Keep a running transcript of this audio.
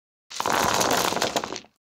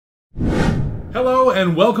Hello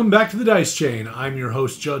and welcome back to the Dice Chain. I'm your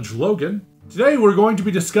host, Judge Logan. Today we're going to be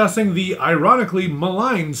discussing the ironically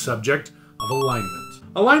maligned subject of alignment.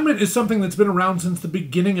 Alignment is something that's been around since the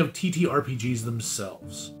beginning of TTRPGs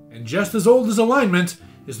themselves. And just as old as alignment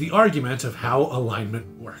is the argument of how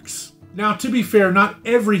alignment works. Now, to be fair, not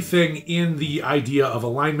everything in the idea of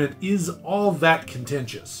alignment is all that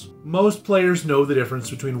contentious. Most players know the difference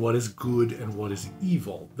between what is good and what is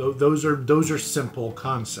evil. Those are simple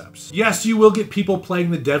concepts. Yes, you will get people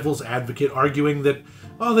playing the devil's advocate arguing that,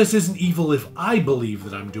 oh, this isn't evil if I believe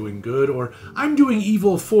that I'm doing good, or I'm doing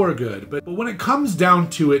evil for good. But when it comes down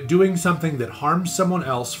to it, doing something that harms someone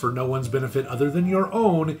else for no one's benefit other than your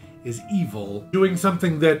own is evil. Doing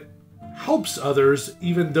something that helps others,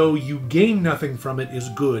 even though you gain nothing from it, is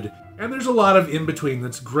good. And there's a lot of in-between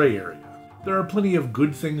that's gray area. There are plenty of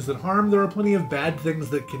good things that harm, there are plenty of bad things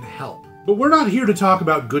that can help. But we're not here to talk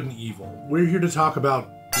about good and evil. We're here to talk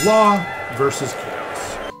about law versus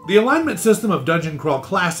chaos. The alignment system of Dungeon Crawl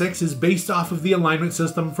Classics is based off of the alignment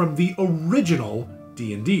system from the original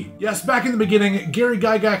D&D. Yes, back in the beginning, Gary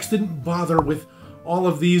Gygax didn't bother with all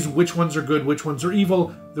of these, which ones are good, which ones are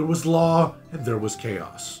evil. There was law and there was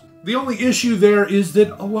chaos. The only issue there is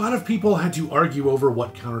that a lot of people had to argue over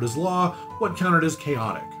what counted as law, what counted as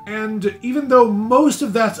chaotic. And even though most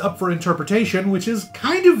of that's up for interpretation, which is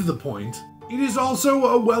kind of the point, it is also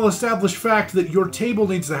a well-established fact that your table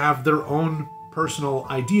needs to have their own personal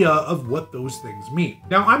idea of what those things mean.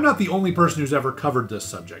 Now, I'm not the only person who's ever covered this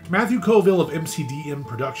subject. Matthew Colville of MCDM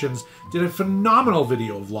Productions did a phenomenal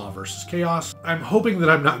video of Law versus Chaos. I'm hoping that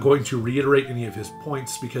I'm not going to reiterate any of his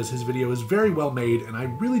points because his video is very well made and I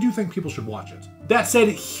really do think people should watch it. That said,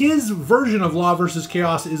 his version of Law versus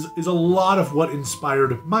Chaos is a lot of what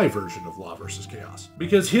inspired my version of Law versus Chaos.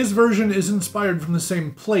 Because his version is inspired from the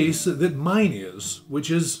same place that mine is, which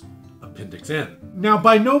is Appendix N. Now,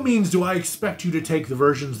 by no means do I expect you to take the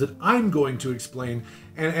versions that I'm going to explain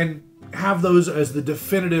and have those as the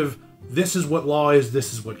definitive, this is what law is,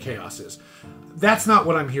 this is what chaos is. That's not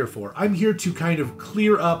what I'm here for. I'm here to kind of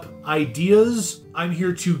clear up ideas. I'm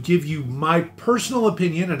here to give you my personal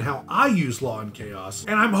opinion on how I use law and chaos.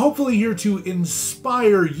 And I'm hopefully here to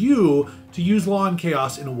inspire you to use law and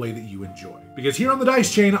chaos in a way that you enjoy. Because here on the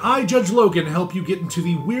Dice Chain, I, Judge Logan, help you get into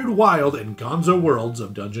the weird, wild, and gonzo worlds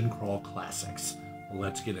of Dungeon Crawl Classics.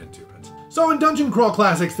 Let's get into it. So in Dungeon Crawl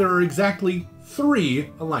Classics, there are exactly 3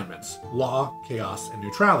 alignments: law, chaos, and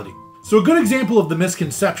neutrality. So a good example of the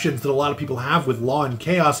misconceptions that a lot of people have with law and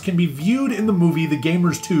chaos can be viewed in the movie The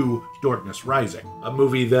Gamers 2: Darkness Rising, a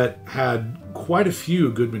movie that had quite a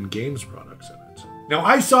few Goodman Games products in it. Now,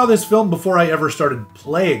 I saw this film before I ever started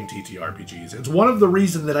playing TTRPGs. It's one of the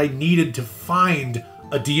reasons that I needed to find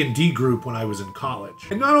a D&D group when I was in college.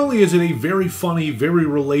 And not only is it a very funny, very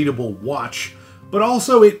relatable watch, but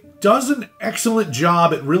also it does an excellent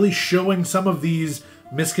job at really showing some of these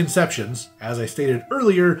misconceptions, as I stated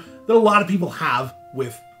earlier, that a lot of people have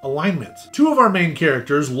with alignment. 2 of our main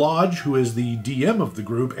characters, Lodge, who is the DM of the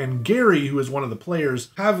group, and Gary, who is one of the players,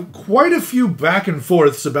 have quite a few back and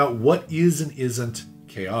forths about what is and isn't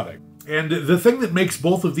chaotic. And the thing that makes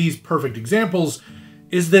both of these perfect examples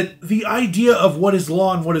is that the idea of what is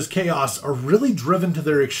law and what is chaos are really driven to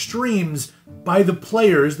their extremes by the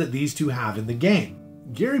players that these 2 have in the game.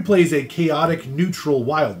 Gary plays a chaotic neutral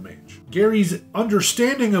wild mage. Gary's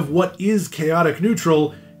understanding of what is chaotic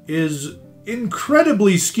neutral is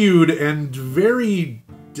incredibly skewed and very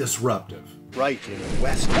disruptive. Right in the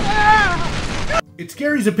west. It's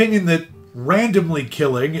Gary's opinion that randomly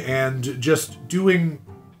killing and just doing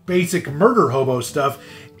basic murder hobo stuff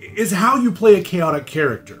is how you play a chaotic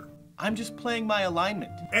character. I'm just playing my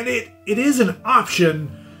alignment. And it is an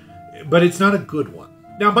option, but it's not a good one.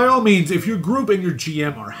 Now, by all means, if your group and your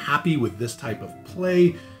GM are happy with this type of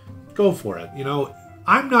play, go for it. You know,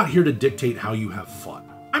 I'm not here to dictate how you have fun.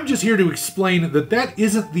 I'm just here to explain that that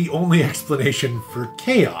isn't the only explanation for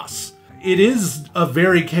chaos. It is a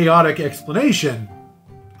very chaotic explanation,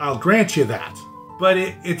 I'll grant you that. But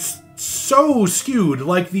it's so skewed,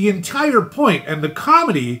 like the entire point and the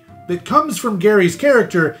comedy that comes from Gary's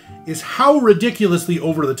character is how ridiculously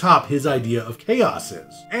over the top his idea of chaos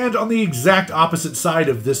is. And on the exact opposite side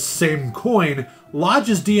of this same coin,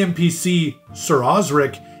 Lodge's DMPC, Sir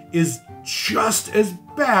Osric, is just as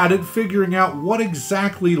bad at figuring out what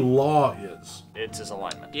exactly law is. It's his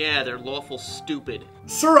alignment. Yeah, they're lawful stupid.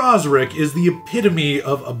 Sir Osric is the epitome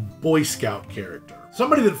of a Boy Scout character.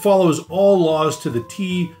 Somebody that follows all laws to the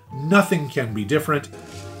T, nothing can be different.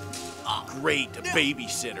 Great, a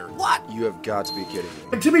babysitter. What? You have got to be kidding me.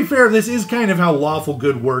 And to be fair, this is kind of how lawful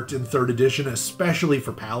good worked in 3rd edition, especially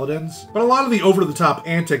for paladins. But a lot of the over-the-top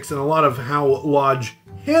antics and a lot of how Lodge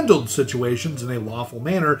handled situations in a lawful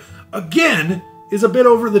manner, again, is a bit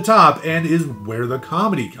over the top and is where the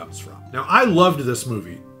comedy comes from. Now, I loved this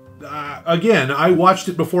movie. Again, I watched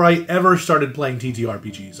it before I ever started playing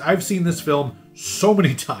TTRPGs. I've seen this film so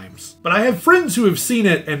many times, but I have friends who have seen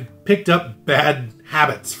it and picked up bad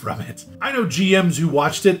habits from it. I know GMs who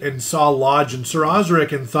watched it and saw Lodge and Sir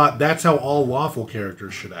Osric and thought that's how all lawful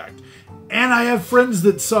characters should act. And I have friends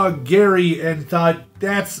that saw Gary and thought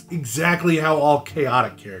that's exactly how all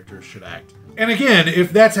chaotic characters should act. And again,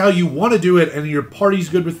 if that's how you want to do it and your party's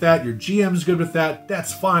good with that, your GM's good with that,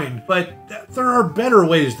 that's fine. But there are better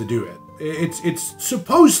ways to do it. It's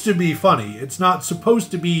supposed to be funny. It's not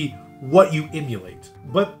supposed to be what you emulate.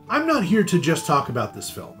 But I'm not here to just talk about this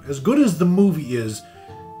film. As good as the movie is,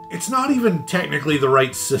 it's not even technically the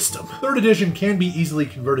right system. 3rd edition can be easily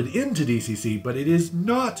converted into DCC, but it is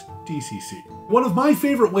not DCC. One of my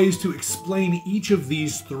favorite ways to explain each of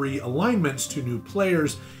these 3 alignments to new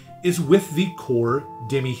players is with the core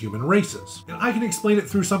demi-human races. And I can explain it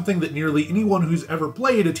through something that nearly anyone who's ever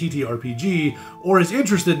played a TTRPG or is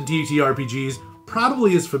interested in TTRPGs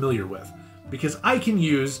probably is familiar with, because I can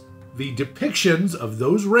use the depictions of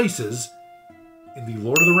those races in the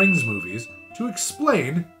Lord of the Rings movies to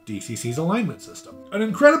explain DCC's alignment system. An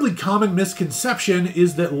incredibly common misconception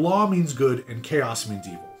is that law means good and chaos means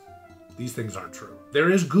evil. These things aren't true.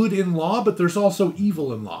 There is good in law, but there's also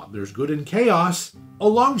evil in law. There's good in chaos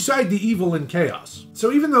alongside the evil in chaos.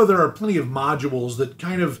 So even though there are plenty of modules that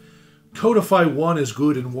kind of codify one as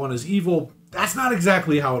good and one as evil, that's not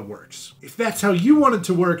exactly how it works. If that's how you want it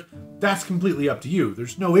to work, that's completely up to you.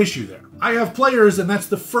 There's no issue there. I have players, and that's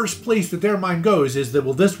the first place that their mind goes is that,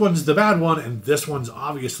 well, this one's the bad one, and this one's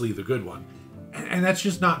obviously the good one. And that's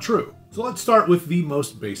just not true. So let's start with the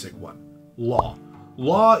most basic one, law.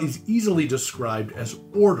 Law is easily described as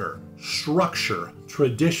order, structure,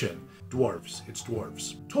 tradition. Dwarves, it's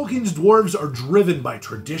dwarves. Tolkien's dwarves are driven by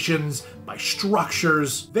traditions, by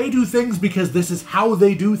structures. They do things because this is how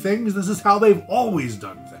they do things. This is how they've always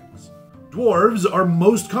done things. Dwarves are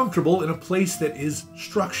most comfortable in a place that is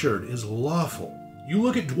structured, is lawful. You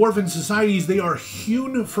look at dwarven societies, they are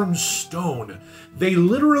hewn from stone. They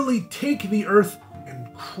literally take the earth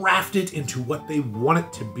and craft it into what they want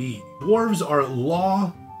it to be. Dwarves are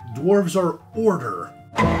law, dwarves are order.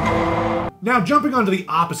 Now, jumping onto the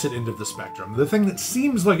opposite end of the spectrum, the thing that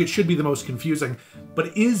seems like it should be the most confusing,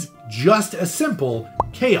 but is just as simple,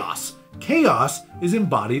 chaos. Chaos is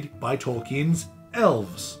embodied by Tolkien's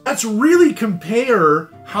elves. Let's really compare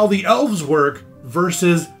how the elves work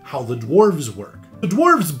versus how the dwarves work. The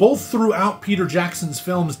dwarves, both throughout Peter Jackson's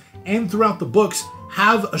films and throughout the books,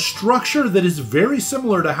 have a structure that is very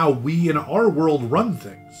similar to how we in our world run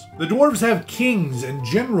things. The dwarves have kings and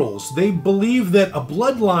generals. They believe that a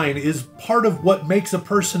bloodline is part of what makes a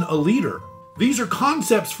person a leader. These are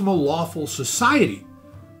concepts from a lawful society.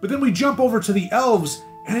 But then we jump over to the elves,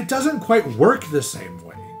 and it doesn't quite work the same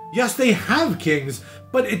way. Yes, they have kings,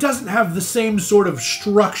 but it doesn't have the same sort of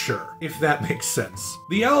structure, if that makes sense.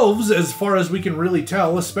 The elves, as far as we can really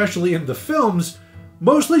tell, especially in the films,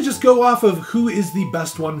 mostly just go off of who is the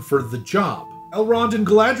best one for the job. Elrond and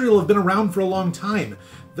Galadriel have been around for a long time.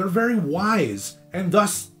 They're very wise, and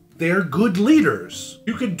thus they're good leaders.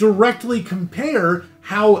 You could directly compare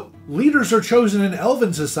how leaders are chosen in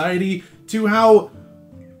Elven society to how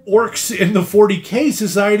orcs in the 40k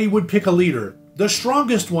society would pick a leader. The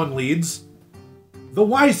strongest one leads, the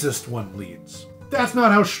wisest one leads. That's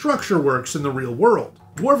not how structure works in the real world.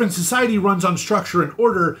 Dwarven society runs on structure and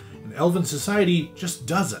order, and Elven society just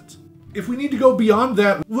doesn't. If we need to go beyond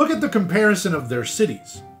that, look at the comparison of their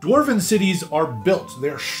cities. Dwarven cities are built,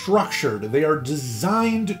 they're structured, they are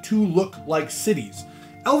designed to look like cities.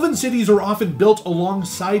 Elven cities are often built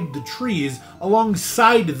alongside the trees,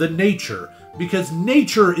 alongside the nature, because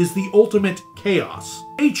nature is the ultimate chaos.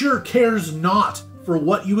 Nature cares not for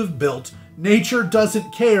what you have built. Nature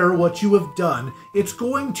doesn't care what you have done. It's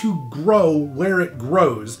going to grow where it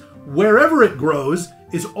grows. Wherever it grows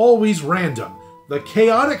is always random. The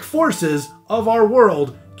chaotic forces of our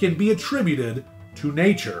world can be attributed to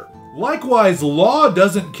nature. Likewise, law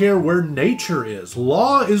doesn't care where nature is.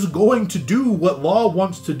 Law is going to do what law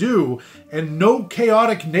wants to do, and no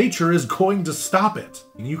chaotic nature is going to stop it.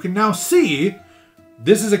 And you can now see,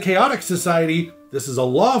 this is a chaotic society, this is a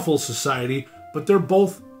lawful society, but they're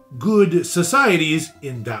both good societies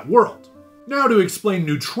in that world. Now to explain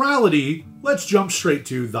neutrality, let's jump straight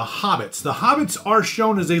to the hobbits. The hobbits are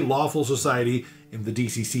shown as a lawful society in the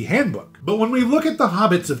DCC handbook. But when we look at the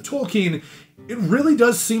hobbits of Tolkien, it really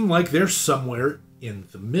does seem like they're somewhere in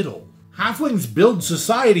the middle. Halflings build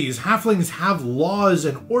societies, halflings have laws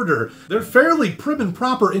and order. They're fairly prim and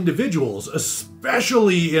proper individuals,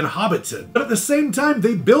 especially in Hobbiton. But at the same time,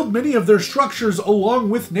 they build many of their structures along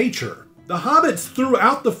with nature. The hobbits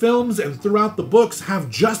throughout the films and throughout the books have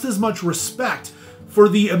just as much respect for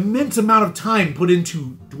the immense amount of time put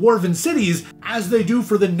into dwarven cities as they do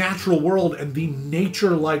for the natural world and the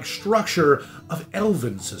nature-like structure of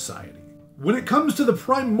elven society. When it comes to the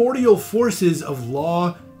primordial forces of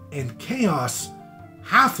law and chaos,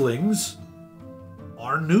 halflings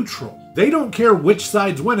are neutral. They don't care which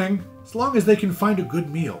side's winning, as long as they can find a good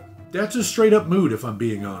meal. That's a straight up mood, if I'm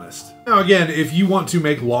being honest. Now again, if you want to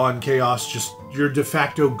make law and chaos just your de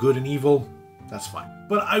facto good and evil, that's fine.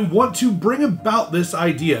 But I want to bring about this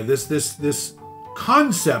idea, this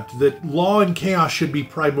concept that law and chaos should be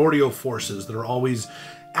primordial forces that are always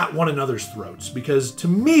at one another's throats, because to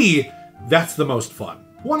me, that's the most fun.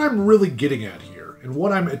 What I'm really getting at here, and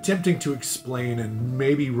what I'm attempting to explain and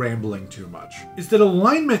maybe rambling too much, is that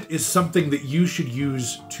alignment is something that you should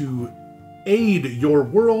use to aid your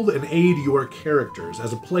world and aid your characters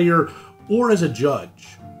as a player or as a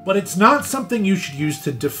judge. But it's not something you should use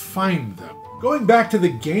to define them. Going back to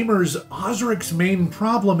the gamers, Osric's main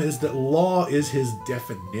problem is that law is his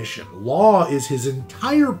definition. Law is his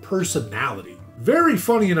entire personality. Very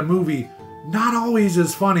funny in a movie, not always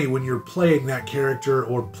as funny when you're playing that character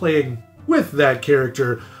or playing with that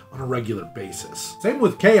character on a regular basis. Same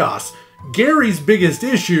with Chaos. Gary's biggest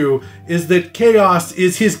issue is that Chaos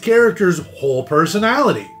is his character's whole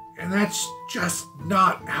personality. And that's just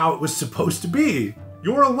not how it was supposed to be.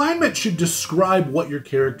 Your alignment should describe what your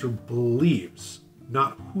character believes,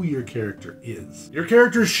 not who your character is. Your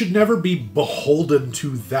character should never be beholden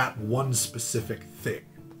to that one specific thing.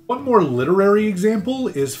 One more literary example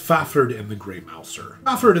is Fafhrd and the Grey Mouser.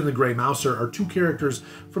 Fafhrd and the Grey Mouser are two characters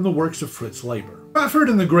from the works of Fritz Leiber. Fafhrd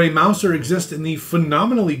and the Grey Mouser exist in the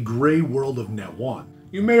phenomenally grey world of Net 1.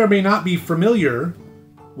 You may or may not be familiar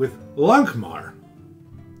with Lankhmar,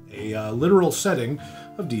 a literal setting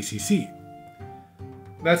of DCC.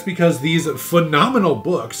 That's because these phenomenal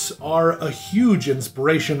books are a huge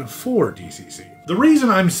inspiration for DCC. The reason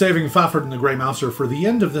I'm saving Fafhrd and the Grey Mouser for the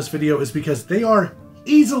end of this video is because they are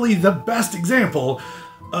easily the best example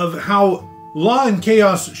of how law and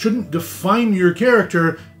chaos shouldn't define your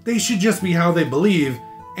character, they should just be how they believe,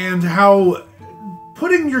 and how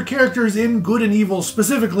putting your characters in good and evil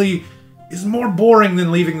specifically is more boring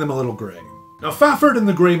than leaving them a little gray. Now, Fafhrd and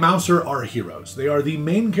the Grey Mouser are heroes. They are the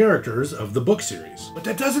main characters of the book series. But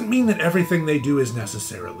that doesn't mean that everything they do is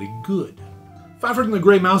necessarily good. Fafhrd and the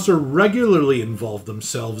Grey Mouser regularly involve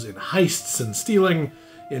themselves in heists and stealing,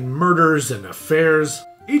 in murders and affairs.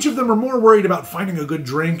 Each of them are more worried about finding a good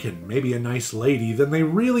drink and maybe a nice lady than they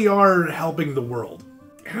really are helping the world.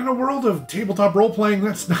 And in a world of tabletop role-playing,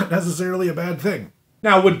 that's not necessarily a bad thing.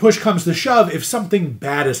 Now, when push comes to shove, if something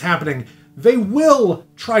bad is happening, they will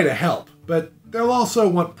try to help, but they'll also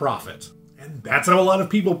want profit. And that's how a lot of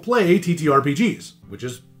people play TTRPGs, which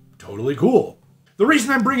is totally cool. The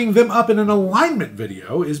reason I'm bringing them up in an alignment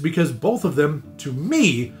video is because both of them, to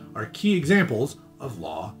me, are key examples of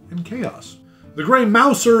law and chaos. The Grey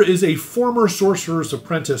Mouser is a former sorcerer's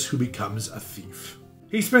apprentice who becomes a thief.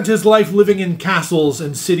 He spent his life living in castles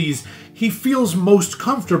and cities. He feels most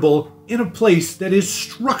comfortable in a place that is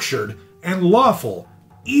structured and lawful,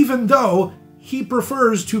 even though he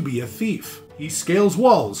prefers to be a thief. He scales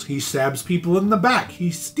walls, he stabs people in the back,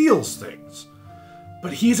 he steals things.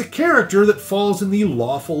 But he's a character that falls in the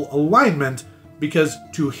lawful alignment because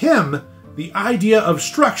to him, the idea of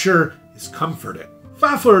structure is comforting.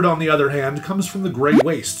 Fafhrd, on the other hand, comes from the Grey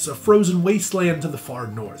Wastes, a frozen wasteland to the far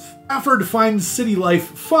north. Fafhrd finds city life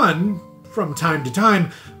fun from time to time,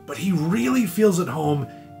 but he really feels at home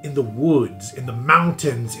in the woods, in the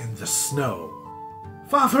mountains, in the snow.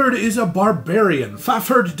 Fafhrd is a barbarian.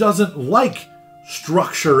 Fafhrd doesn't like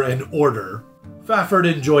structure and order.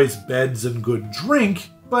 Fafhrd enjoys beds and good drink,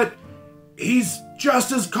 but he's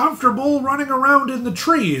just as comfortable running around in the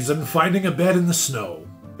trees and finding a bed in the snow.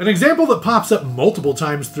 An example that pops up multiple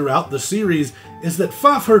times throughout the series is that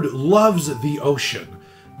Fafhrd loves the ocean.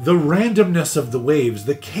 The randomness of the waves,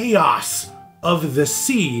 the chaos of the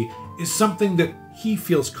sea is something that he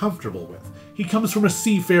feels comfortable with. He comes from a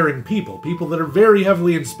seafaring people that are very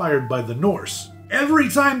heavily inspired by the Norse. Every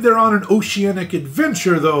time they're on an oceanic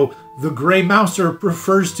adventure, though, the Grey Mouser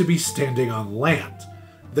prefers to be standing on land.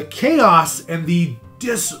 The chaos and the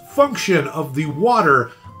dysfunction of the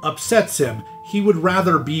water upsets him. He would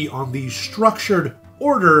rather be on the structured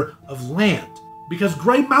order of land. Because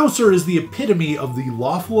Grey Mouser is the epitome of the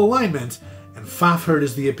lawful alignment, and Fafhrd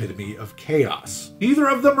is the epitome of chaos. Neither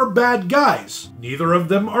of them are bad guys. Neither of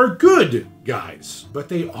them are good guys. But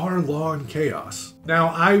they are law and chaos. Now,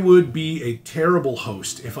 I would be a terrible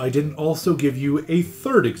host if I didn't also give you a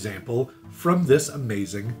third example from this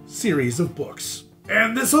amazing series of books.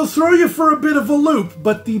 And this will throw you for a bit of a loop,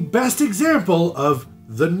 but the best example of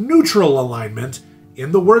the neutral alignment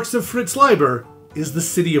in the works of Fritz Leiber is the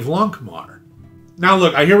city of Lankhmar. Now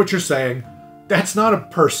look, I hear what you're saying. That's not a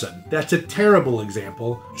person. That's a terrible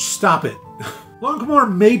example. Stop it.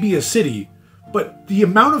 Lankhmar may be a city, but the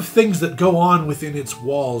amount of things that go on within its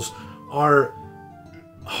walls are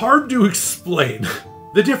hard to explain.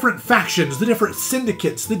 The different factions, the different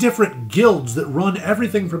syndicates, the different guilds that run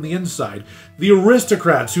everything from the inside, the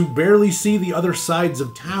aristocrats who barely see the other sides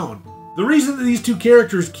of town. The reason that these two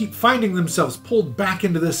characters keep finding themselves pulled back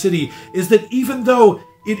into the city is that even though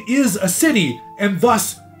it is a city and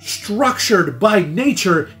thus structured by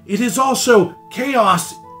nature, it is also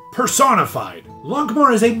chaos personified.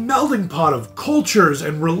 Lankhmar is a melding pot of cultures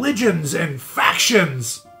and religions and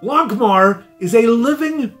factions. Lankhmar is a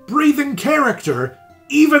living, breathing character,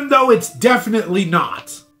 even though it's definitely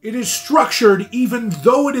not. It is structured even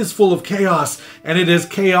though it is full of chaos, and it is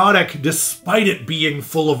chaotic despite it being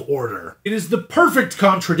full of order. It is the perfect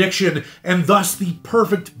contradiction, and thus the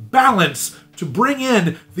perfect balance to bring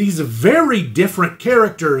in these very different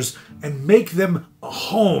characters and make them a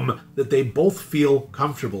home that they both feel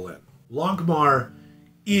comfortable in. Lankhmar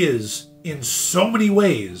is, in so many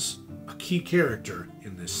ways, a key character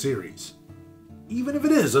in this series, even if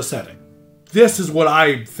it is a setting. This is what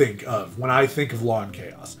I think of when I think of Law and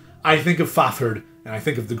Chaos. I think of Fafhrd, and I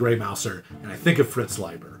think of the Grey Mouser, and I think of Fritz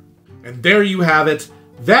Leiber. And there you have it.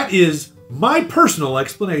 That is my personal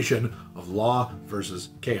explanation of Law versus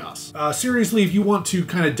Chaos. Seriously, if you want to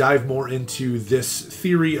kind of dive more into this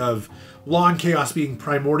theory of Law and Chaos being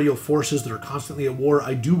primordial forces that are constantly at war,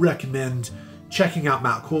 I do recommend checking out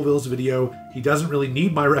Matt Colville's video. He doesn't really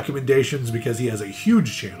need my recommendations because he has a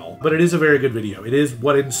huge channel, but it is a very good video. It is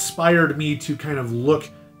what inspired me to kind of look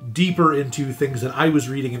deeper into things that I was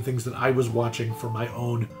reading and things that I was watching for my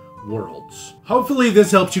own worlds. Hopefully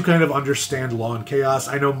this helps you kind of understand Law and Chaos.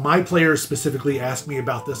 I know my players specifically ask me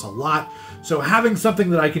about this a lot, so having something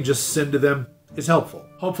that I can just send to them is helpful.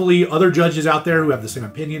 Hopefully other judges out there who have the same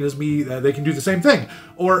opinion as me, they can do the same thing.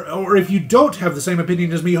 Or if you don't have the same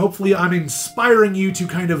opinion as me, hopefully I'm inspiring you to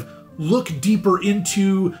kind of look deeper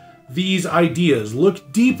into these ideas,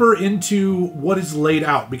 look deeper into what is laid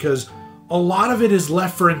out, because a lot of it is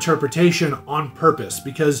left for interpretation on purpose,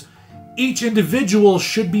 because each individual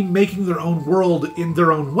should be making their own world in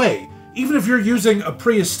their own way. Even if you're using a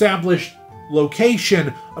pre-established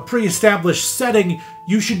location, a pre-established setting,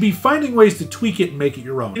 you should be finding ways to tweak it and make it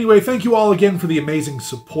your own. Anyway, thank you all again for the amazing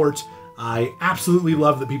support. I absolutely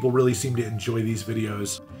love that people really seem to enjoy these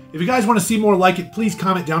videos. If you guys want to see more like it, please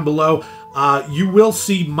comment down below. You will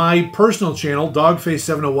see my personal channel,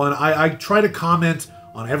 Dogface701. I try to comment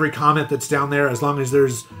on every comment that's down there as long as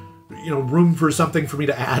there's, room for something for me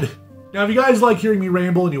to add. Now, if you guys like hearing me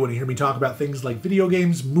ramble and you want to hear me talk about things like video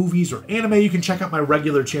games, movies, or anime, you can check out my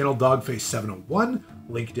regular channel, Dogface701,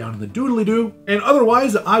 link down in the doodly-doo. And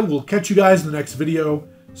otherwise, I will catch you guys in the next video.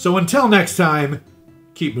 So until next time,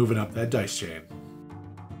 keep moving up that dice chain.